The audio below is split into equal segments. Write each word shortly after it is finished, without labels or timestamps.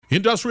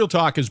Industrial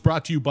Talk is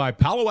brought to you by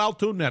Palo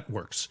Alto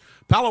Networks.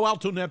 Palo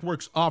Alto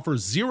Networks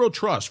offers zero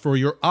trust for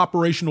your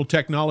operational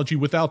technology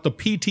without the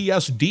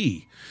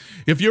PTSD.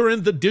 If you're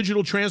in the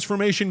digital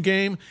transformation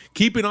game,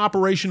 keeping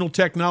operational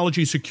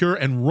technology secure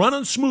and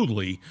running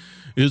smoothly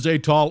is a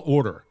tall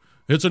order.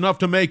 It's enough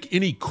to make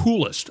any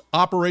coolest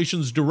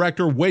operations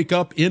director wake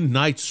up in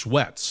night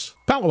sweats.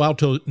 Palo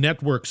Alto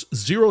Networks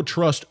Zero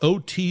Trust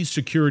OT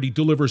Security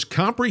delivers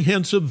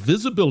comprehensive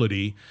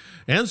visibility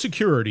and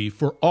security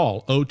for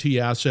all OT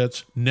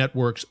assets,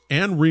 networks,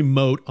 and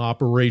remote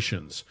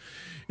operations.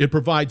 It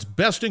provides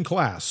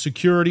best-in-class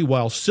security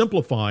while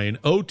simplifying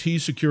OT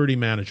security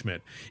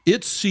management.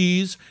 It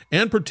sees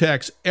and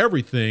protects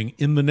everything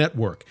in the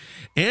network,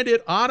 and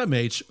it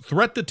automates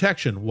threat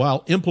detection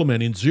while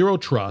implementing zero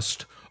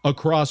trust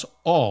across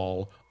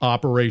all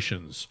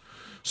operations.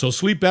 So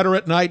sleep better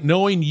at night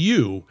knowing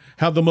you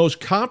have the most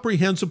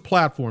comprehensive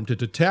platform to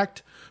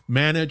detect,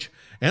 manage,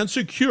 and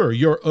secure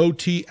your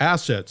OT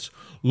assets.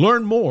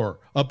 Learn more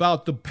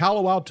about the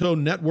Palo Alto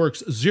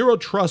Networks Zero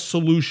Trust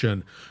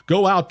solution.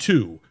 Go out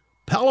to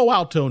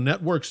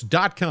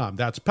PaloAltoNetworks.com.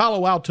 That's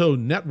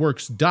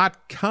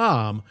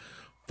PaloAltoNetworks.com.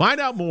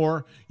 Find out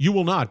more. You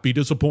will not be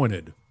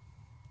disappointed.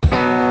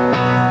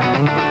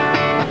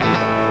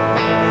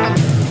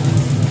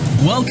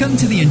 Welcome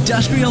to the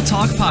Industrial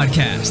Talk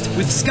Podcast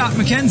with Scott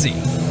McKenzie.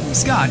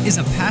 Scott is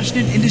a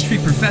passionate industry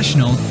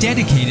professional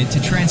dedicated to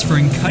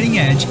transferring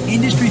cutting-edge,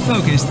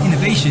 industry-focused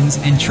innovations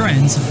and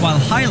trends while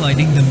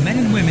highlighting the men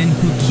and women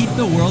who keep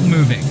the world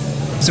moving.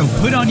 So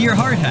put on your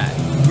hard hat,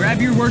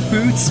 grab your work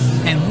boots,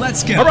 and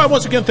let's go. All right,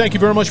 once again, thank you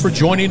very much for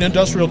joining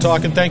Industrial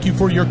Talk, and thank you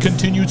for your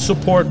continued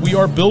support. We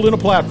are building a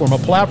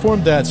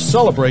platform that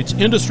celebrates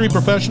industry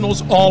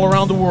professionals all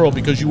around the world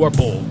because you are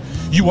bold,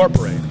 you are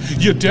brave,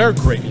 you dare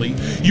greatly,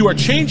 you are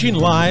changing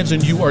lives,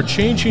 and you are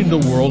changing the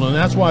world, and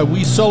that's why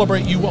we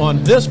celebrate you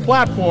on this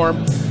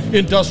platform,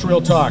 Industrial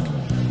Talk.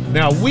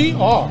 Now, we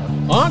are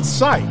on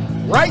site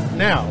right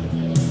now.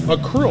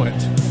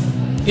 Accruent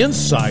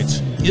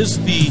Insights is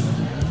the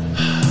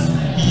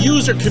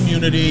user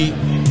community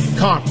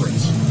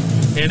conference,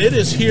 and it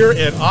is here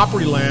at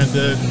Opryland,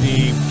 the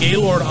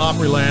Gaylord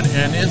Opryland,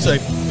 and it's a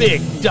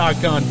big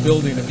doggone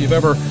building. If you've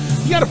ever,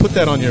 you got to put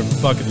that on your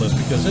bucket list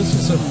because this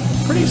is a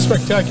pretty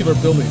spectacular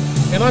building,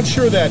 and I'm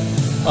sure that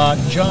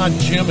John,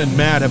 Jim, and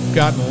Matt have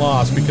gotten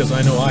lost because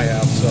I know I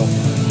have, so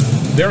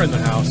they're in the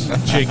house.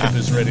 Jacob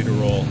is ready to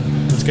roll.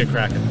 Let's get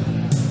cracking.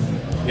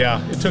 Yeah,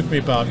 it took me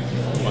about,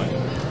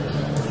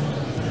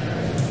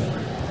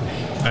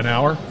 an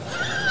hour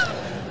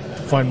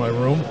to find my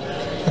room,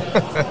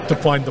 to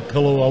find the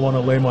pillow I want to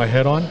lay my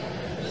head on.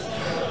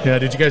 Yeah,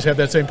 did you guys have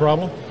that same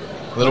problem?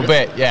 A little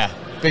bit, yeah.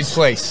 Big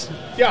place.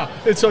 Yeah,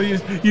 and so you.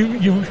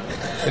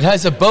 It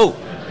has a boat.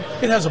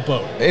 It has a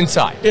boat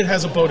inside. It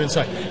has a boat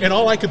inside, and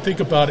all I could think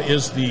about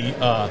is the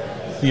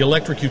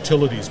electric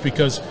utilities,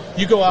 because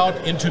you go out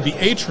into the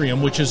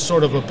atrium, which is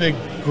sort of a big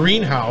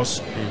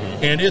greenhouse,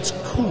 and it's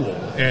cool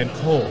and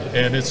cold,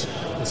 and it's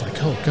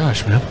like, oh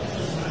gosh, man,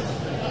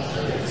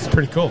 it's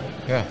pretty cool.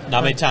 Yeah.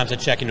 Not many times I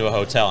check into a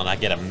hotel and I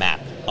get a map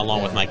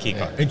along with my key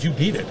card. And you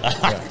need it.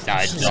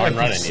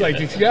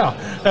 Yeah,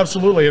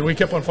 absolutely. And we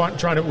kept on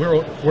trying to.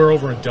 We're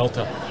over in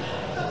Delta,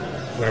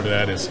 whatever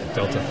that is.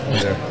 Delta. Over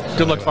there.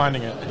 Good luck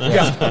finding it.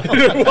 Yeah,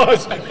 it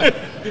was.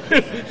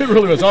 It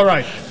really was. All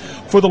right.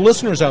 For the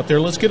listeners out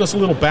there, let's get us a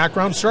little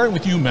background. Starting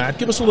with you, Matt.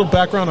 Give us a little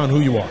background on who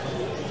you are.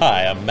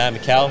 Hi, I'm Matt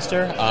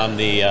McAllister. I'm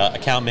the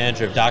account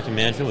manager of document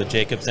management with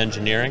Jacobs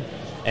Engineering.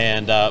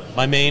 And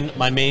my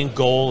main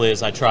goal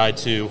is I try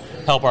to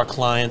help our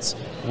clients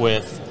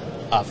with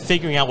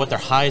figuring out what their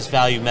highest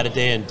value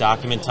metadata and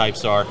document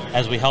types are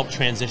as we help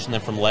transition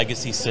them from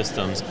legacy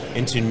systems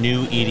into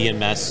new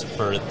EDMS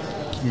for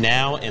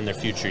now and their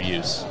future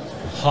use.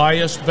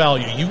 Highest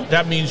value.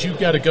 That means you've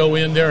got to go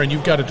in there and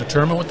you've got to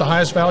determine what the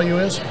highest value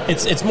is?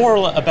 It's more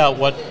about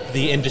what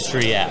the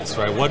industry asks,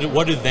 right?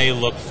 What do they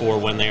look for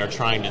when they are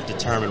trying to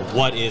determine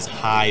what is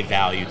high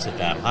value to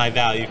them? High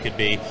value could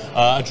be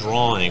a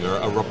drawing or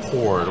a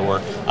report or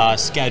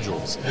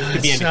schedules. It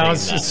could be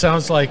anything. It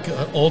sounds like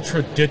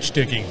ultra ditch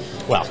digging.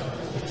 Well.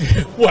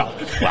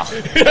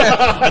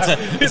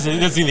 That's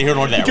neither here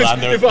nor there.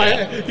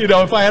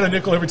 If I had a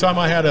nickel every time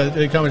I had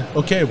a comment,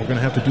 okay, we're going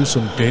to have to do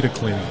some data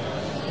cleaning.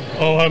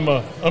 Oh, I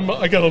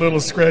got a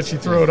little scratchy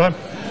throat. I'm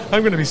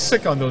going to be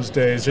sick on those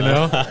days, you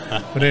know.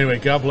 But anyway,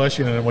 God bless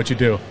you and what you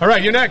do. All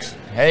right, you're next.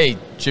 Hey,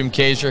 Jim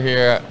Kaiser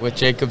here with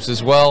Jacobs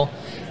as well,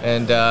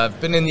 and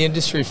I've been in the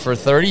industry for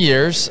 30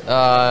 years.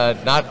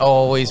 Not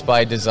always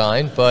by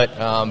design, but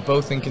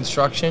both in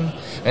construction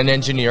and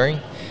engineering.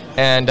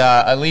 And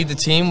I lead the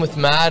team with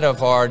Matt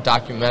of our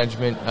document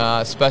management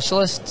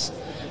specialists.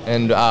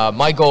 And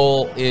my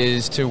goal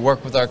is to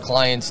work with our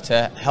clients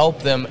to help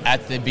them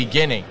at the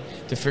beginning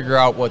to figure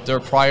out what their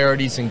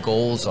priorities and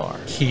goals are.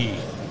 Key.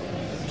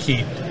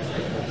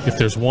 If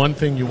there's one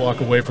thing you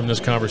walk away from this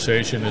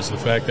conversation is the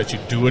fact that you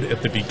do it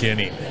at the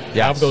beginning. Yes.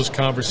 Have those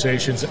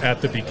conversations at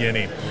the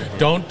beginning.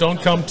 Don't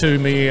come to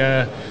me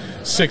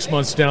 6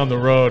 months down the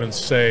road and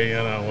say,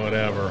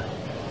 whatever.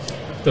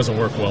 Doesn't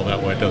work well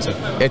that way, does it?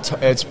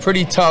 It's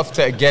pretty tough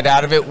to get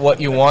out of it what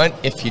you want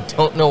if you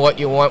don't know what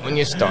you want when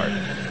you start.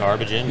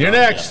 Garbage in. You're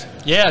next.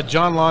 Yeah,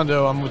 John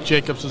Londo. I'm with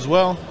Jacobs as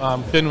well.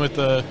 Been with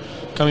the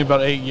company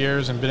about 8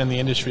 years and been in the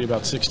industry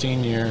about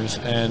 16 years.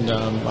 And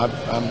I'm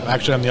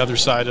actually on the other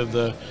side of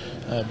the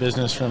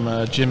business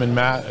from Jim and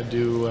Matt. I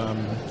do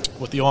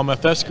with the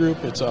OMFS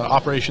group. It's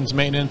operations,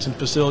 maintenance, and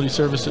facility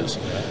services.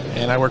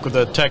 And I work with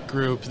a tech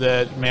group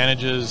that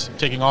manages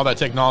taking all that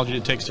technology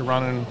it takes to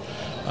run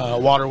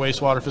water,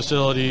 wastewater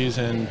facilities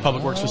and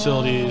public works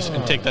facilities,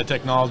 and take that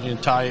technology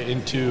and tie it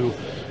into,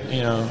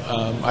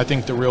 I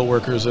think the real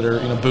workers that are,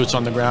 boots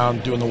on the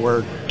ground, doing the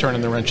work, turning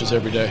the wrenches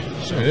every day.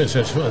 So. It is.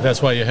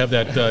 That's why you have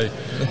that.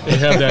 You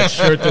have that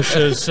shirt that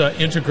says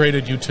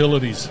integrated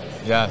utilities.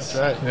 Yes.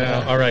 That's right.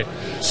 Yeah. All right.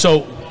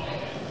 So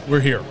we're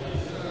here.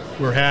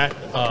 We're at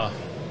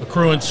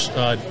Accruent's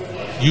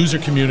user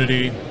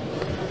community.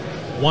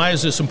 Why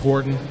is this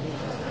important?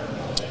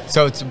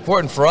 So it's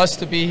important for us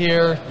to be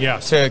here,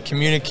 Yes. to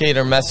communicate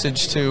our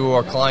message to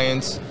our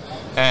clients,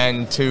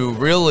 and to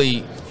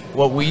really,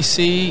 what we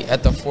see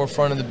at the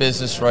forefront of the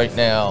business right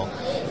now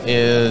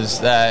is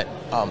that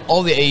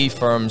all the AE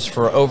firms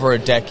for over a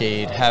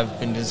decade have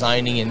been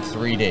designing in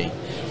 3D.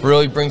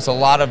 Really brings a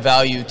lot of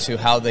value to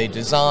how they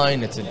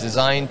design. It's a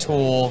design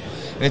tool,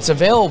 and it's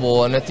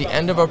available, and at the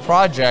end of a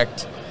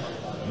project,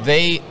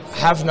 they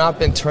have not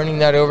been turning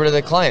that over to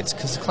the clients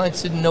because the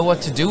clients didn't know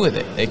what to do with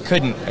it. They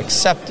couldn't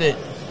accept it,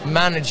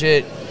 manage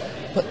it,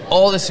 put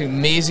all this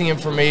amazing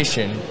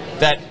information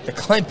that the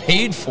client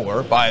paid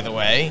for, by the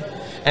way,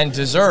 and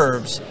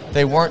deserves.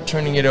 They weren't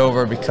turning it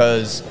over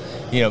because,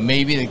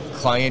 maybe the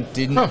client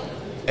didn't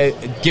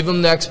give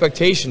them the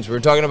expectations. We were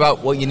talking about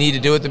what you need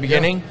to do at the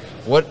beginning.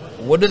 Yeah.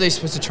 What are they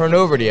supposed to turn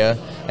over to you?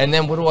 And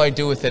then what do I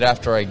do with it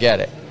after I get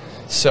it?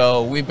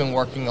 So we've been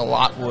working a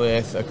lot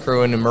with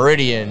Accruent and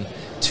Meridian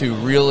to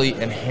really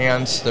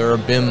enhance their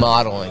BIM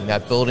modeling,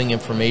 that building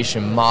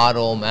information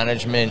model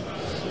management,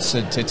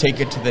 so to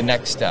take it to the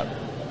next step.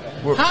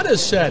 How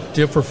does that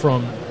differ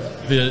from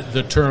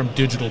the term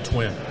digital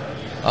twin?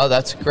 Oh,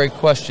 that's a great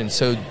question.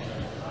 So,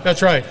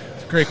 that's right.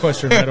 It's a great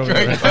question right over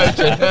there. Great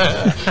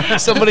question.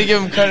 Somebody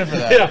give him credit for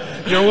that.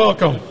 Yeah, you're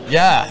welcome.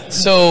 Yeah.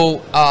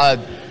 So,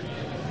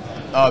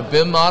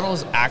 BIM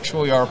models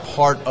actually are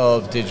part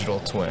of digital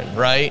twin,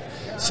 right?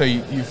 So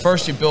you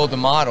first build the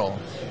model,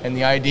 and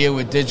the idea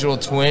with digital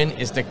twin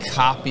is to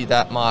copy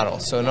that model.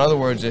 So in other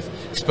words,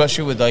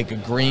 especially with like a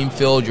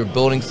greenfield, you're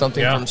building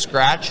something from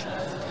scratch,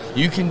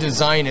 you can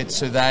design it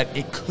so that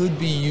it could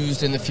be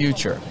used in the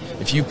future.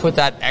 If you put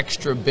that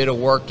extra bit of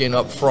work in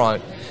up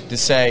front to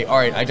say, all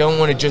right, I don't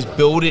want to just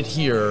build it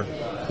here.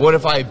 What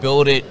if I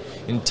build it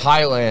in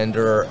Thailand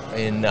or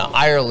in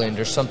Ireland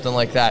or something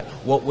like that?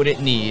 What would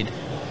it need?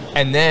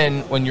 And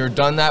then when you're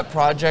done that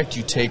project,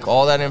 you take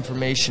all that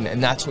information,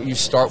 and that's what you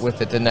start with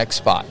at the next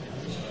spot.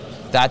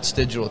 That's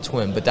digital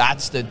twin, but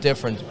that's the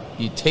difference.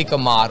 You take a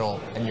model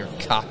and you're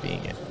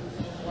copying it.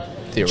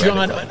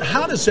 John,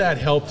 how does that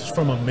help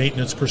from a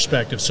maintenance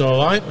perspective?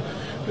 So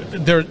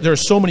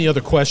there's so many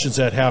other questions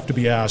that have to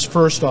be asked.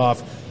 First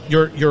off,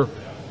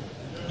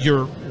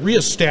 you're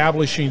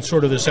reestablishing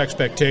sort of this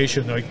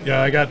expectation. Like,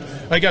 I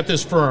got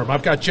this firm,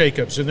 I've got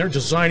Jacobs, and they're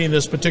designing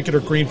this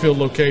particular greenfield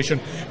location,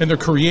 and they're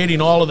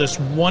creating all of this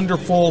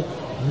wonderful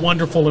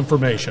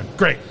information.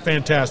 Great,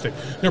 fantastic.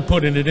 They're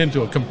putting it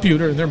into a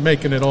computer, and they're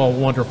making it all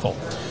wonderful.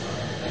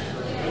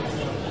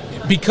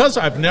 Because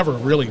I've never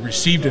really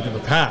received it in the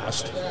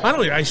past, I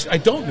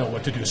don't know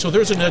what to do. So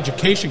there's an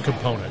education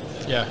component.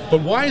 Yeah.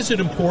 But why is it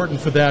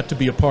important for that to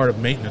be a part of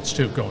maintenance,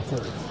 too, going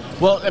forward?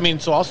 Well,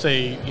 so I'll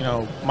say,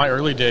 my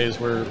early days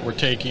were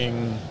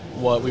taking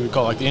what we would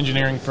call like the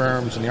engineering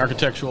firms and the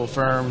architectural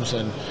firms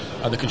and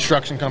the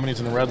construction companies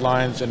and the red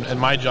lines. And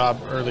my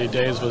job early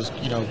days was,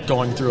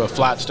 going through a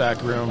flat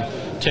stack room,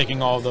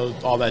 taking all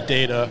that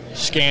data,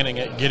 scanning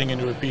it, getting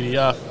into a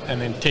PDF, and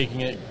then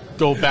taking it,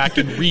 go back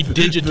and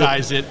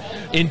redigitize it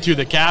into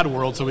the CAD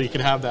world so we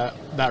could have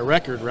that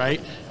record, right?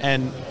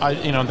 And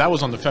that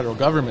was on the federal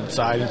government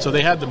side, and so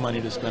they had the money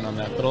to spend on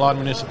that. But a lot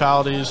of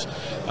municipalities,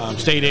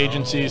 state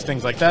agencies,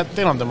 things like that,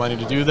 they don't have the money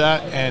to do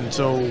that. And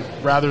so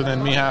rather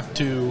than me have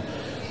to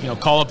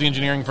call up the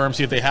engineering firm,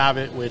 see if they have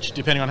it, which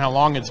depending on how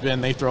long it's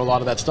been, they throw a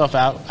lot of that stuff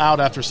out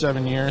after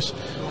 7 years,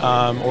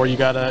 or you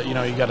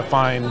gotta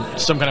find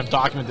some kind of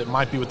document that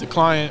might be with the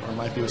client or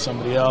might be with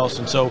somebody else.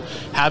 And so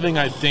having,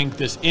 I think,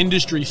 this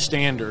industry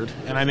standard,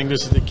 and I think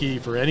this is the key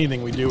for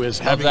anything we do, is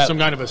having some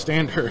kind of a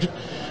standard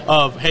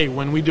of, hey,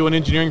 when we do an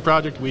engineering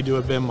project, we do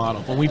a BIM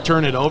model. When we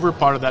turn it over,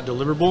 part of that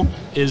deliverable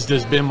is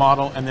this BIM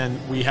model, and then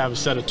we have a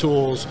set of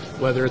tools,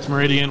 whether it's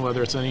Meridian,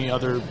 whether it's any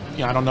other,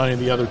 I don't know any of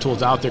the other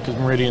tools out there because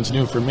Meridian's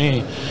new for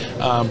me,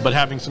 but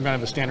having some kind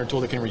of a standard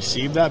tool that can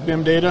receive that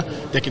BIM data,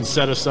 that can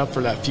set us up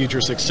for that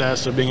future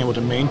success of being able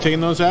to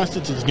maintain those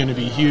assets is going to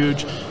be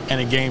huge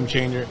and a game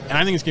changer. And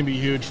I think it's going to be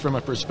huge from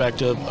a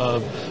perspective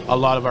of a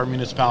lot of our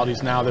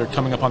municipalities now that are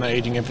coming up on the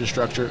aging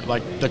infrastructure.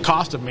 Like, the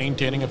cost of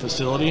maintaining a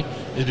facility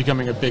is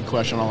becoming a big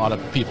question on a lot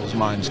of people's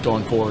minds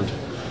going forward.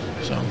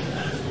 So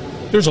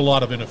there's a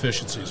lot of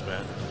inefficiencies,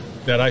 man.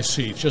 that I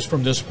see just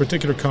from this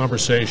particular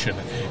conversation,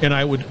 and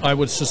I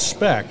would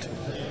suspect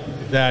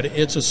that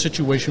it's a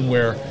situation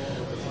where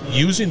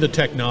using the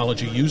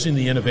technology, using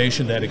the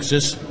innovation that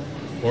exists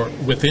or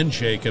within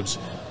Jacobs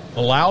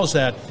allows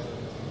that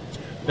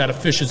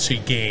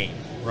efficiency gain,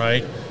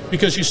 right?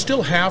 Because you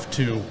still have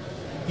to,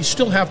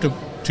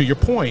 to your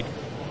point,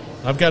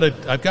 I've got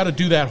to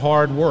do that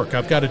hard work.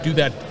 I've got to do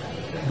that,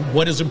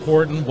 what is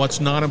important, what's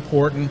not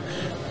important.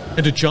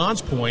 And to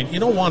John's point, you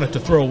don't want it to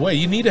throw away.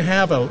 You need to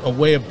have a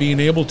way of being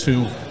able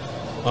to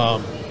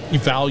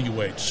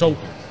evaluate. So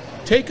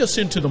take us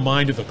into the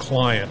mind of the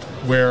client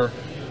where,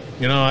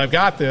 I've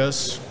got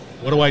this.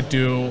 What do I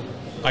do?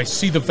 I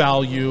see the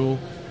value.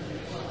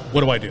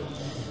 What do I do?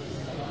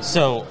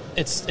 So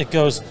it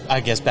goes, I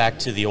guess, back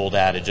to the old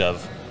adage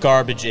of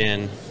garbage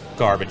in,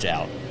 garbage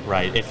out,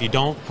 right? If you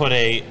don't put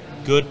a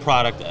good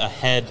product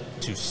ahead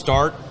to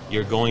start,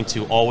 you're going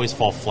to always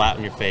fall flat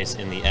on your face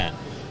in the end.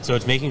 So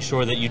it's making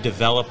sure that you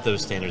develop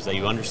those standards, that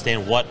you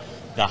understand what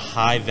the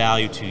high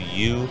value to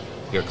you,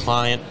 your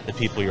client, the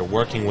people you're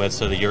working with,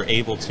 so that you're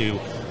able to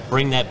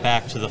bring that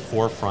back to the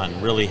forefront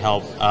and really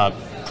help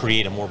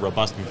create a more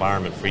robust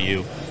environment for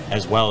you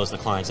as well as the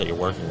clients that you're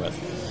working with.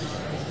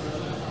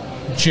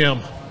 Jim,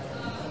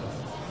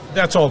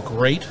 that's all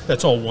great.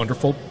 That's all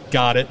wonderful.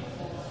 Got it.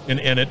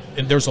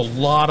 And there's a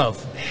lot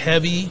of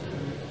heavy,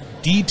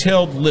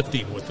 detailed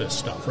lifting with this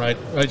stuff, right?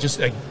 I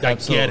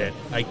get it.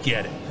 I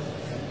get it.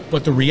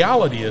 But the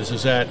reality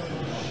is that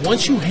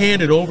once you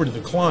hand it over to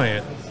the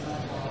client,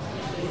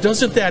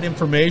 doesn't that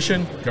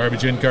information,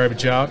 garbage in,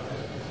 garbage out,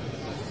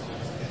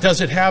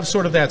 does it have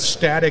sort of that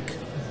static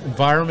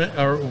environment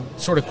or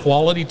sort of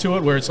quality to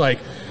it where it's like,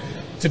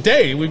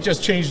 today we've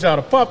just changed out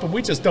a pump and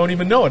we just don't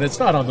even know it. It's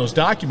not on those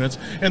documents.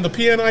 And the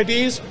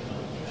PNIDs,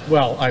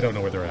 well, I don't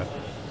know where they're at.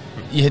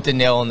 You hit the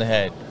nail on the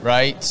head,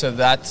 right? So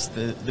that's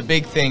the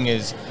big thing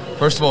is,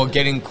 first of all,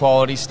 getting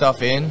quality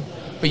stuff in,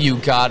 but you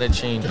got to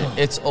change it.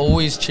 It's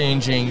always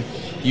changing.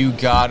 You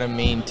got to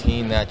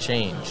maintain that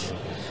change.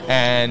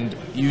 And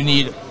you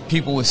need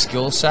people with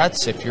skill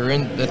sets. If you're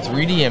in the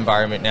 3D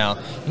environment now,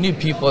 you need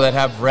people that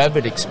have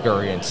Revit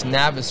experience,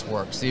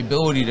 Navisworks, the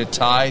ability to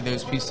tie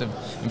those pieces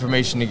of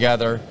information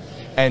together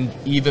and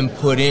even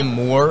put in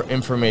more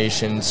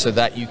information so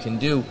that you can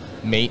do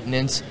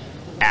maintenance,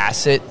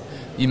 asset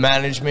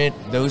management,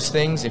 those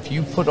things. If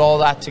you put all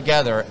that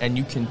together and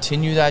you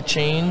continue that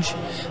change,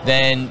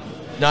 then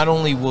not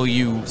only will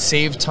you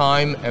save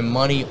time and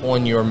money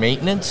on your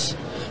maintenance,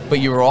 but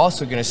you're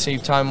also going to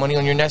save time and money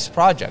on your next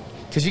project,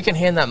 because you can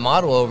hand that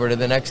model over to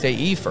the next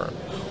AE firm,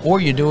 or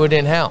you do it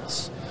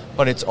in-house.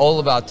 But it's all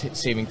about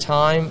saving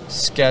time,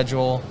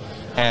 schedule,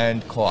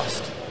 and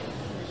cost.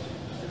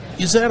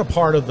 Is that a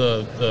part of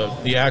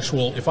the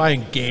actual, if I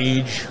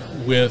engage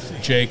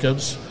with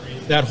Jacobs,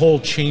 that whole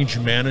change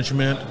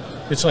management,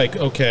 it's like,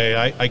 okay,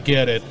 I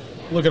get it.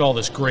 Look at all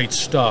this great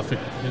stuff.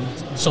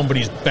 And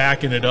somebody's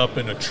backing it up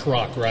in a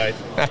truck, right?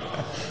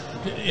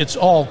 It's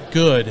all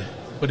good,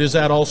 but is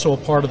that also a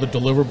part of the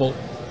deliverable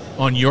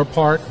on your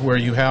part where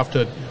you have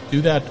to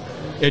do that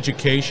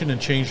education and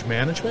change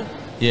management?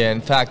 Yeah,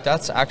 in fact,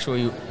 that's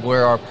actually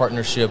where our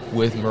partnership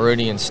with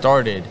Meridian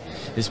started,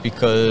 is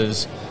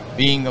because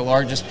being the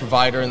largest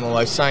provider in the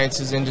life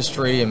sciences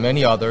industry and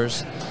many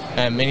others,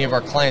 and many of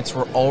our clients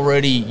were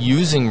already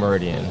using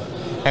Meridian,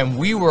 and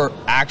we were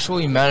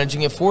actually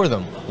managing it for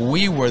them.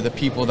 We were the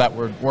people that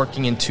were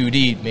working in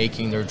 2D,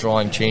 making their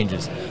drawing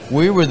changes.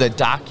 We were the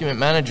document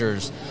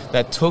managers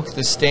that took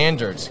the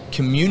standards,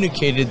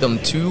 communicated them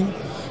to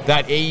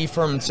that AE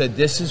firm and said,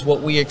 this is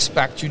what we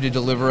expect you to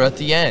deliver at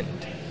the end.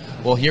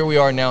 Well, here we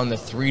are now in the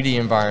 3D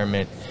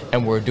environment,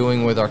 and we're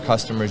doing with our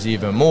customers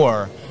even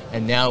more.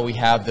 And now we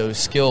have those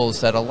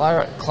skills that a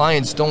lot of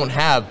clients don't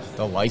have.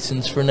 The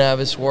license for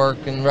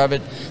Navisworks and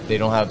Revit, they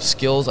don't have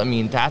skills. I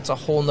mean, that's a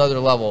whole nother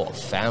level of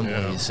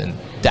families and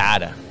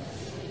data.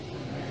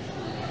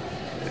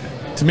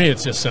 To me, it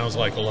just sounds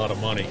like a lot of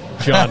money.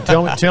 John,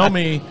 tell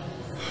me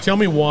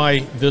why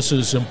this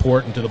is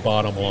important to the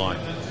bottom line.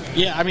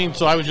 Yeah, I mean,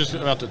 so I was just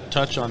about to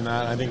touch on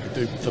that. I think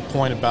the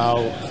point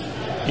about,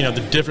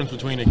 the difference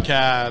between a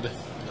CAD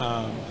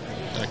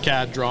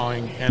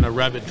drawing and a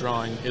Revit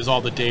drawing is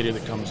all the data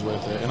that comes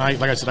with it. And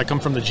like I said, I come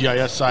from the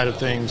GIS side of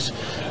things,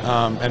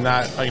 and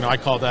that, I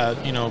call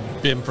that,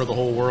 BIM for the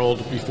whole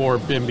world before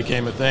BIM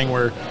became a thing,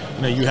 where,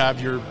 you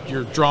have your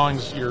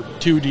drawings, your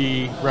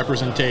 2D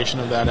representation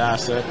of that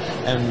asset.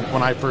 And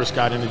when I first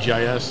got into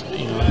GIS,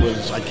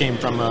 I came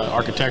from an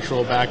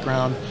architectural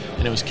background,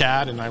 and it was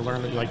CAD, and I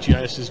learned that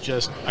GIS is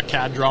just a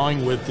CAD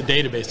drawing with the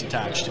database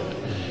attached to it.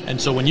 And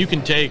so when you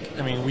can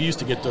we used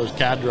to get those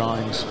CAD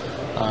drawings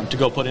to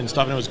go put in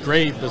stuff, and it was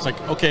great, but it's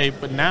like, okay,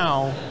 but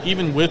now,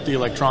 even with the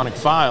electronic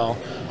file,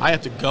 I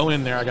have to go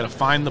in there, I got to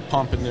find the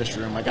pump in this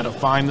room, I got to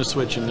find the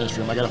switch in this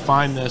room, I got to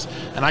find this,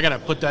 and I got to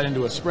put that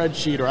into a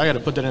spreadsheet, or I got to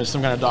put that into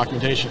some kind of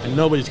documentation, and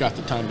nobody's got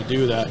the time to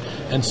do that.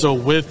 And so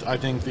with, I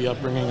think, the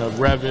upbringing of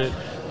Revit,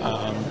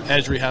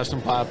 Esri has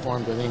some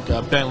platforms, I think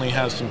Bentley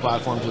has some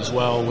platforms as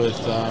well with,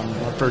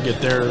 I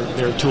forget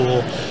their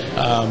tool,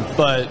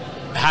 but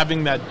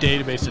having that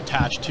database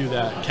attached to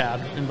that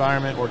CAD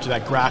environment or to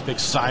that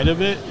graphics side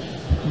of it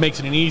makes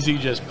it an easy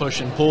just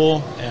push and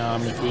pull.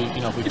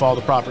 If we follow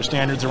the proper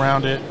standards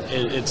around it,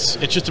 it's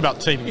just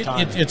about saving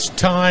time. It's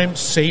time,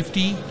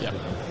 safety, Yeah.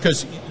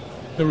 because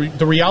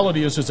the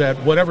reality is that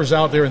whatever's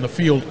out there in the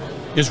field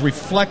is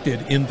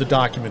reflected in the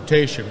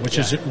documentation, which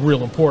is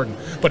real important.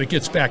 But it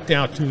gets back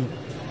down to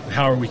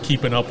how are we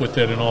keeping up with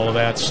it and all of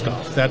that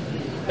stuff.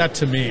 That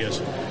to me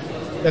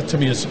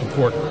is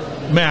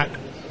important. Matt,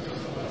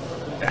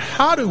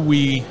 how do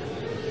we?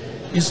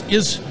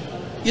 Is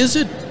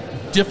it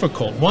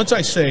difficult once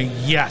I say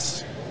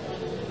yes?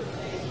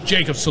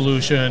 Jacob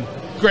Solution,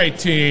 great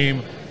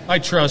team. I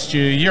trust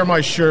you. You're my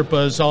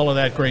Sherpas. All of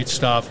that great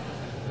stuff.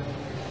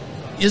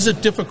 Is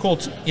it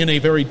difficult in a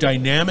very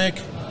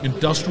dynamic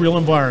industrial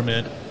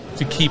environment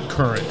to keep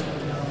current,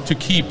 to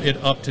keep it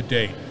up to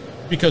date?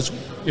 Because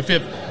if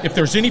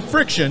there's any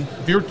friction,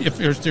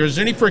 if there's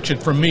any friction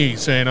from me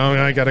saying, "Oh,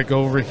 I got to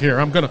go over here,"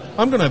 I'm gonna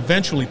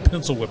eventually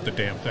pencil whip the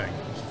damn thing.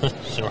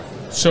 Sure.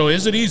 So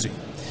is it easy?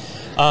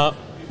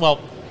 Well,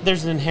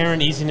 there's an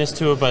inherent easiness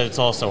to it, but it's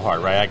also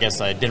hard, right? I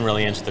guess I didn't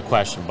really answer the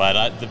question,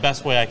 but the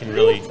best way I can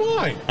really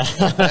Fine.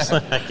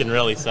 I can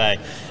really say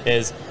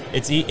is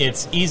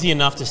it's easy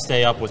enough to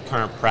stay up with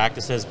current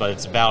practices, but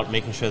it's about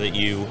making sure that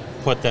you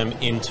put them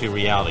into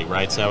reality,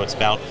 right? So it's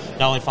about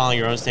not only following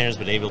your own standards,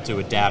 but able to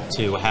adapt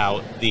to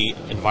how the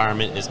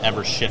environment is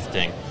ever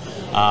shifting.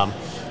 A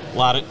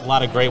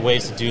lot of great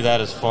ways to do that,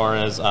 as far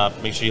as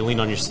make sure you lean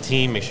on your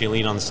team, make sure you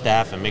lean on the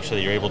staff, and make sure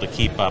that you're able to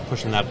keep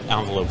pushing that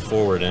envelope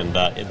forward and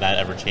in that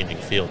ever-changing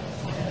field.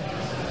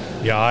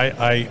 Yeah,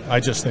 I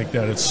just think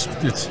that it's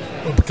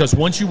because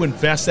once you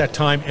invest that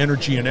time,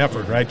 energy, and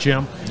effort, right,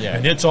 Jim? Yeah.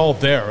 And it's all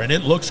there, and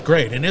it looks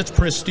great, and it's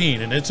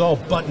pristine, and it's all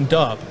buttoned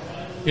up.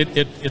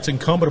 It's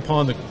incumbent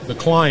upon the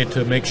client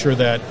to make sure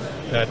that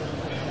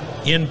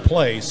in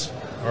place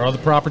are the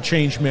proper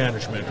change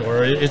management,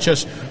 or it's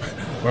just,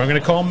 we're going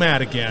to call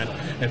Matt again,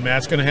 and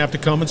Matt's going to have to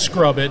come and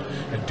scrub it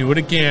and do it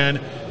again,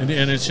 and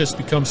it just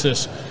becomes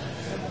this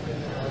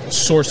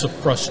source of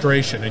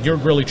frustration. And you're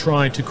really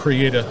trying to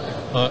create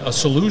a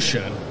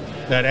solution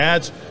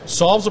that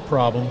solves a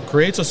problem,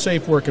 creates a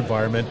safe work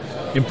environment,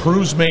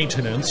 improves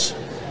maintenance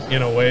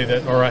in a way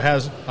that, or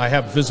I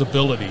have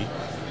visibility.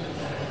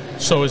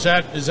 So is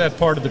that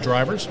part of the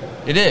drivers?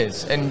 It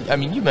is. And I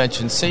mean, you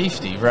mentioned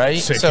safety, right?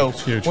 Safety so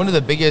is huge. One of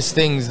the biggest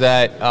things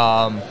that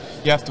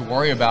you have to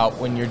worry about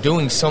when you're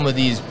doing some of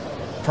these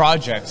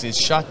projects is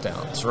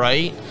shutdowns,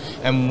 right?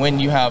 And when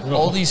you have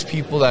all these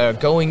people that are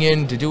going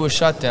in to do a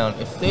shutdown,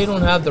 if they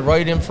don't have the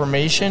right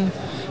information,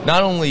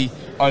 not only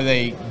are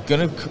they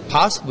going to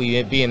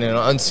possibly be in an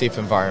unsafe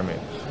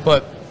environment,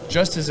 but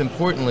just as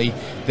importantly,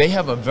 they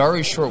have a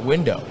very short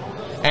window.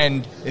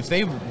 And if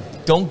they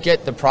don't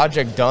get the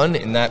project done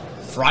in that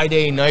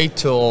Friday night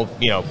till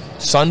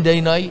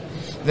Sunday night,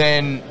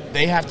 then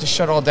they have to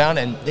shut all down,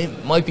 and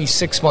it might be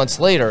 6 months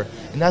later,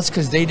 and that's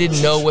because they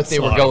didn't know what they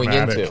were going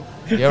into.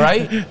 Yeah,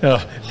 right?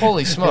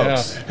 Holy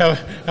smokes. Yeah.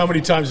 How many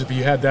times have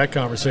you had that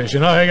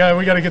conversation? Oh,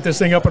 we got to get this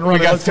thing up and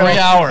running. We got 3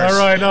 hours. All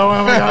right. No,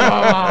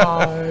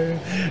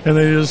 and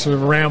they just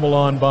ramble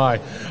on by.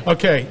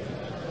 Okay.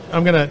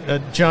 I'm going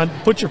to, John,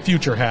 put your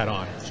future hat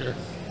on. Sure.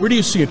 Where do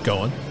you see it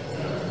going?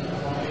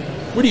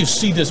 Where do you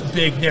see this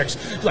big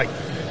next, like,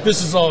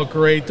 this is all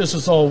great, this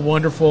is all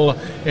wonderful,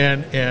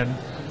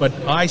 but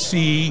I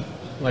see,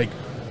 like,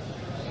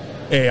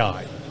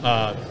 AI,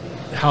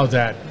 how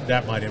that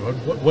might impact.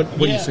 What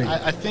do you see?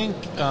 I think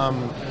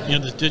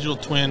this digital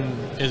twin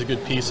is a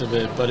good piece of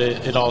it, but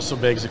it also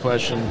begs the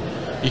question: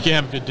 you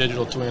can't have a good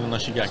digital twin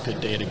unless you got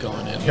good data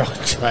going in,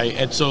 right?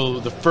 And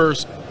so the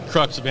first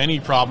crux of any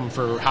problem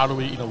for how do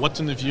we, what's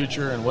in the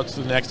future and what's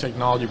the next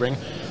technology bring?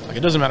 Like,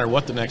 it doesn't matter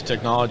what the next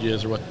technology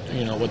is or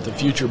what the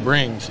future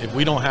brings. If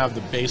we don't have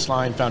the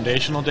baseline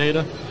foundational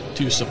data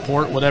to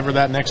support whatever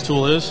that next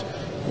tool is,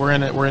 we're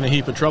in a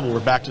heap of trouble. We're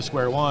back to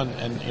square one,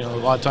 and a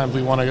lot of times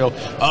we want to go,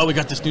 oh, we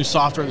got this new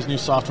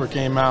software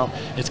came out,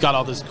 it's got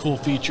all these cool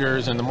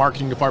features, and the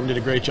marketing department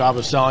did a great job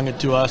of selling it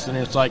to us, and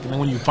it's like, and then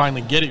when you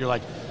finally get it, you're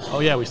like, oh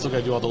yeah, we still got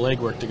to do all the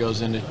legwork that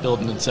goes into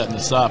building and setting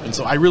this up. And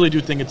so I really do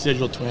think it's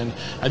digital twin.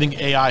 I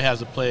think AI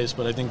has a place,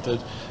 but I think the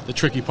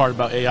tricky part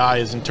about AI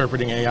is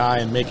interpreting AI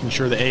and making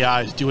sure the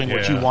AI is doing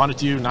what you want it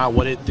to do, not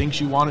what it thinks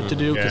you want it to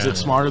do, because it's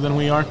smarter than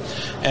we are.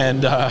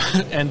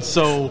 And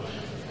so,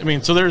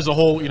 so there's a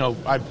whole,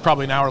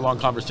 probably an hour-long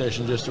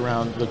conversation just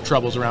around the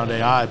troubles around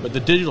AI, but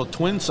the digital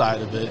twin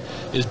side of it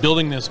is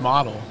building this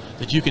model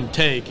that you can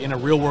take in a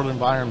real-world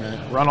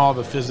environment, run all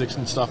the physics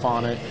and stuff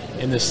on it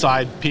in this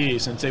side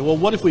piece, and say, well,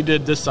 what if we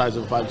did this size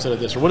of a pipe instead of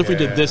this, or what if we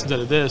did this instead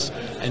of this,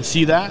 and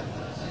see that?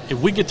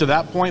 If we get to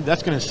that point,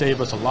 that's going to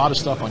save us a lot of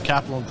stuff on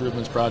capital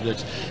improvements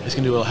projects. It's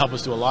going to help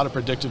us do a lot of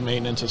predictive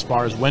maintenance as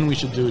far as when we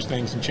should do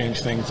things and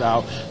change things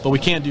out. But we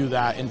can't do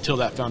that until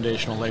that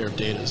foundational layer of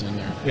data is in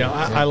there. Yeah,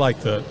 I like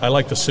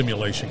the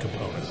simulation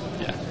component.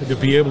 Yeah, to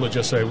be able to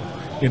just say,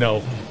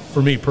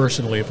 for me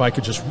personally, if I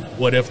could just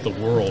what if the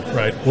world,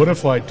 right? What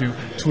if I do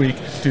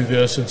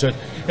this and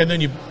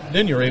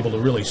then you're able to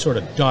really sort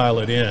of dial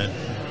it in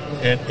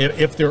and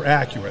if they're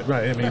accurate,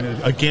 right? I mean,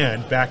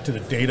 again, back to the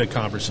data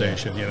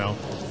conversation, you know.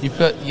 You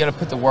got to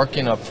put the work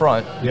in up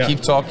front. Yeah.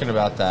 Keep talking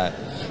about that,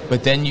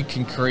 but then you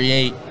can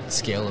create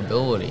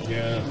scalability.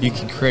 Yeah. You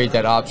can create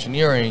that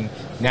optioneering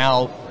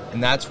now,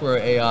 and that's where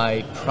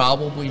AI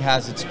probably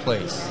has its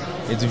place.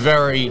 It's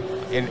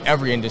in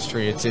every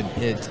industry. It's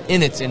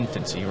in its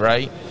infancy,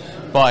 right?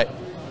 But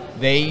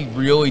they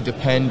really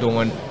depend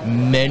on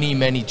many,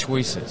 many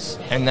choices,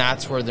 and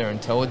that's where their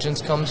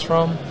intelligence comes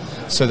from.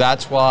 So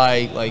that's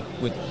why, like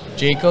with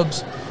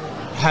Jacobs,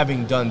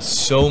 having done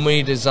so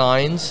many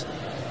designs,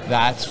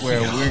 that's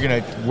where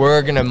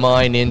we're gonna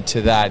mine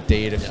into that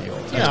data field.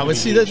 Yeah, but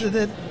see,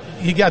 that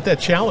you got that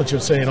challenge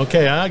of saying,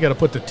 okay, I got to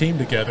put the team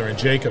together in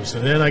Jacobs,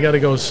 and then I got to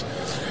go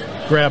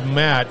grab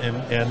Matt,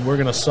 and we're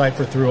going to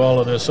cipher through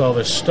all this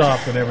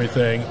stuff and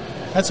everything.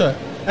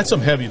 That's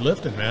some heavy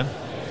lifting, man.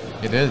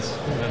 It is.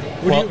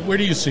 Where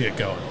do you see it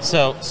going?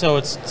 So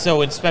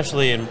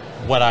especially in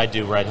what I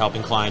do, right,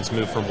 helping clients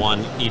move from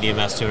one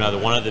EDMS to another,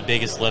 one of the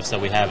biggest lifts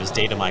that we have is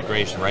data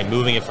migration, right,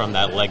 moving it from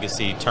that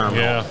legacy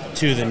terminal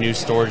to the new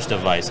storage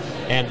device.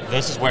 And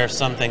this is where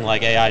something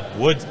like AI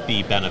would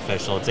be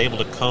beneficial. It's able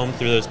to comb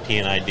through those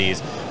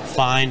PNIDs,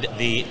 find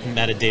the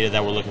metadata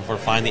that we're looking for,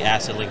 find the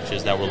asset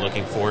linkages that we're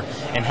looking for,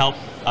 and help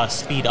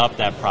speed up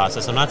that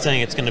process. I'm not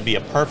saying it's going to be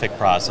a perfect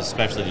process,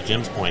 especially to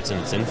Jim's points in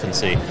its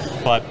infancy,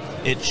 but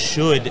it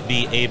should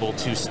be able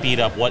to speed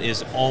up what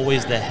is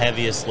always the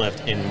heaviest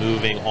lift in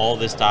moving all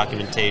this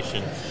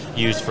documentation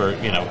used for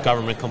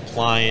government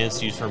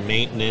compliance, used for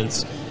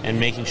maintenance, and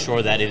making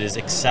sure that it is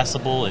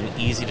accessible and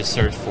easy to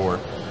search for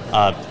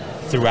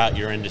throughout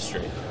your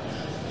industry.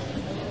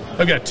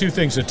 I've got two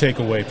things to take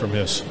away from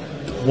this.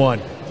 One,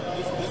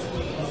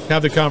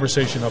 have the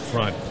conversation up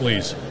front,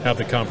 please. Have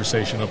the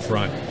conversation up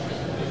front.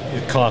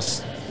 It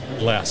costs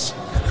less,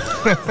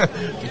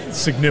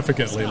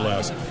 significantly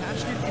less.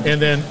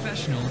 And then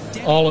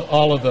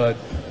all of the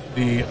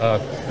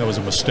that was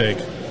a mistake.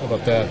 How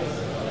about that?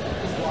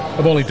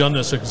 I've only done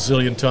this a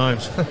gazillion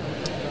times.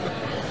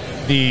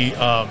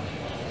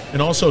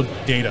 And also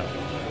data,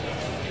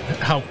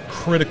 how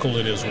critical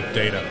it is with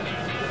data.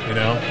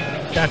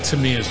 That to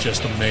me is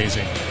just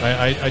amazing.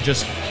 I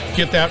just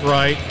get that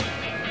right,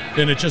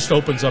 then it just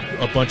opens up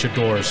a bunch of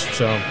doors.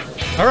 So,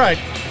 all right.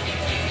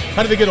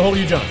 How do they get a hold of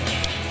you, John?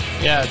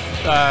 Yeah,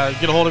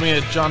 get a hold of me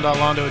at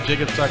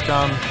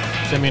john.londo@jacobs.com.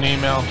 Send me an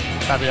email.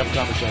 Happy to have a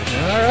conversation.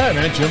 All right,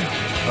 man, Jim.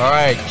 All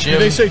right, Jim. Do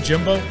they say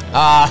Jimbo?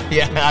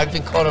 Yeah, I've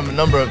been calling him a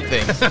number of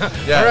things.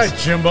 Yes. All right,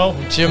 Jimbo.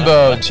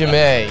 Jimbo,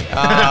 Jimmy.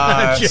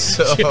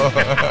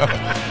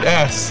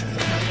 Yes.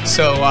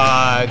 So,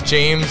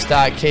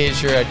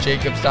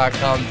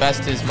 james.kazier@jacobs.com.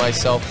 Best is my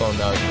cell phone,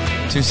 though.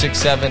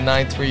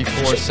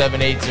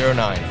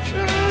 267-934-7809.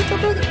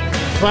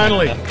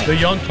 Finally, the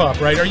young pup,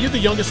 right? Are you the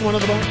youngest one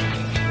of the bunch?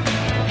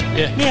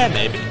 Yeah,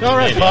 maybe. All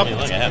right, maybe. pup. I mean,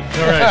 look at him.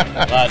 All right.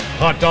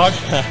 Hot dog.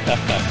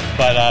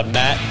 But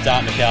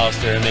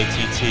Matt.McAllister,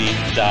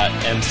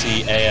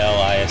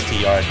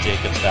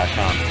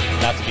 matt.mcallister@jacobs.com.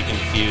 Not to be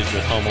confused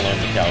with Home Alone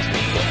McAllister,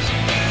 of course.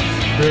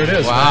 There it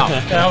is. Wow.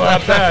 How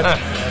about that?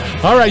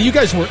 All right, you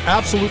guys were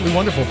absolutely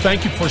wonderful.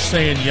 Thank you for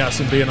saying yes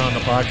and being on the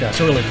podcast.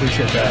 I really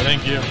appreciate that.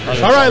 Thank you.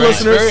 All right,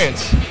 listeners.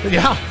 Experience.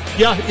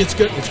 Yeah, it's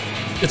good.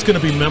 It's going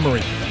to be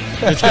memory.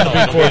 It's going to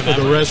be for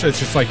the rest. It's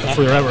just like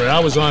forever. I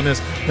was on this.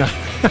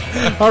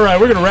 All right,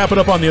 we're going to wrap it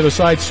up on the other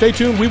side. Stay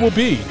tuned. We will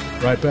be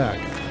right back.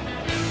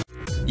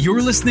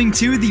 You're listening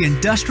to the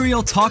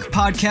Industrial Talk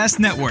Podcast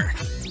Network.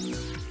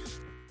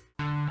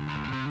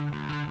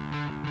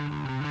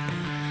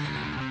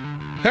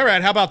 All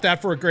right, how about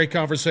that for a great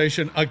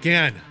conversation?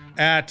 Again,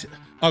 at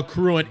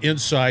Accruent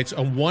Insights,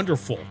 a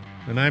wonderful,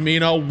 and I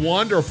mean a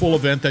wonderful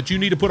event that you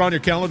need to put on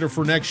your calendar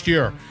for next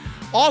year.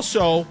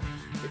 Also,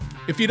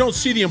 if you don't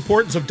see the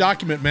importance of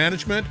document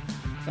management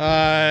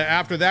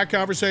after that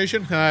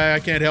conversation, I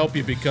can't help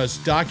you, because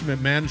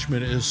document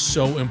management is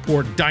so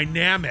important.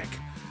 Dynamic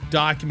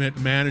document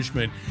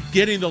management,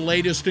 getting the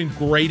latest and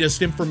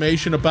greatest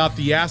information about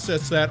the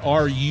assets that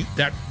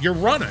you're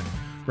running,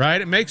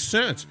 right? It makes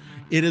sense.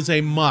 It is a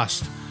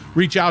must.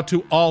 Reach out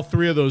to all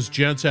three of those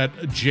gents at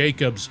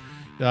Jacobs.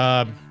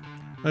 They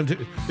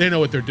know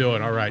what they're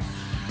doing. All right.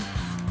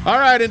 All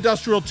right,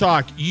 Industrial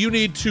Talk. You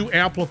need to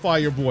amplify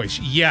your voice.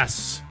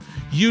 Yes.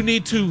 You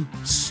need to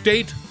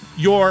state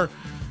your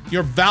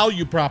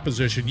value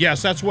proposition.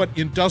 Yes, that's what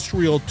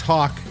Industrial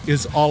Talk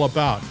is all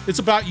about. It's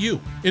about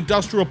you,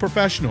 industrial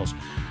professionals,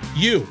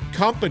 you,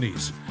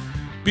 companies.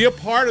 Be a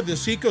part of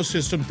this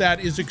ecosystem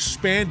that is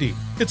expanding.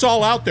 It's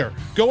all out there.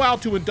 Go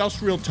out to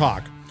Industrial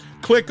Talk.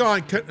 Click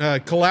on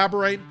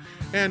collaborate,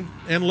 and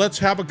let's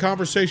have a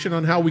conversation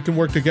on how we can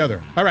work together.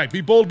 All right,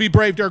 be bold, be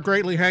brave, dare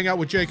greatly, hang out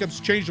with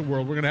Jacobs, change the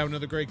world. We're going to have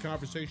another great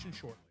conversation shortly.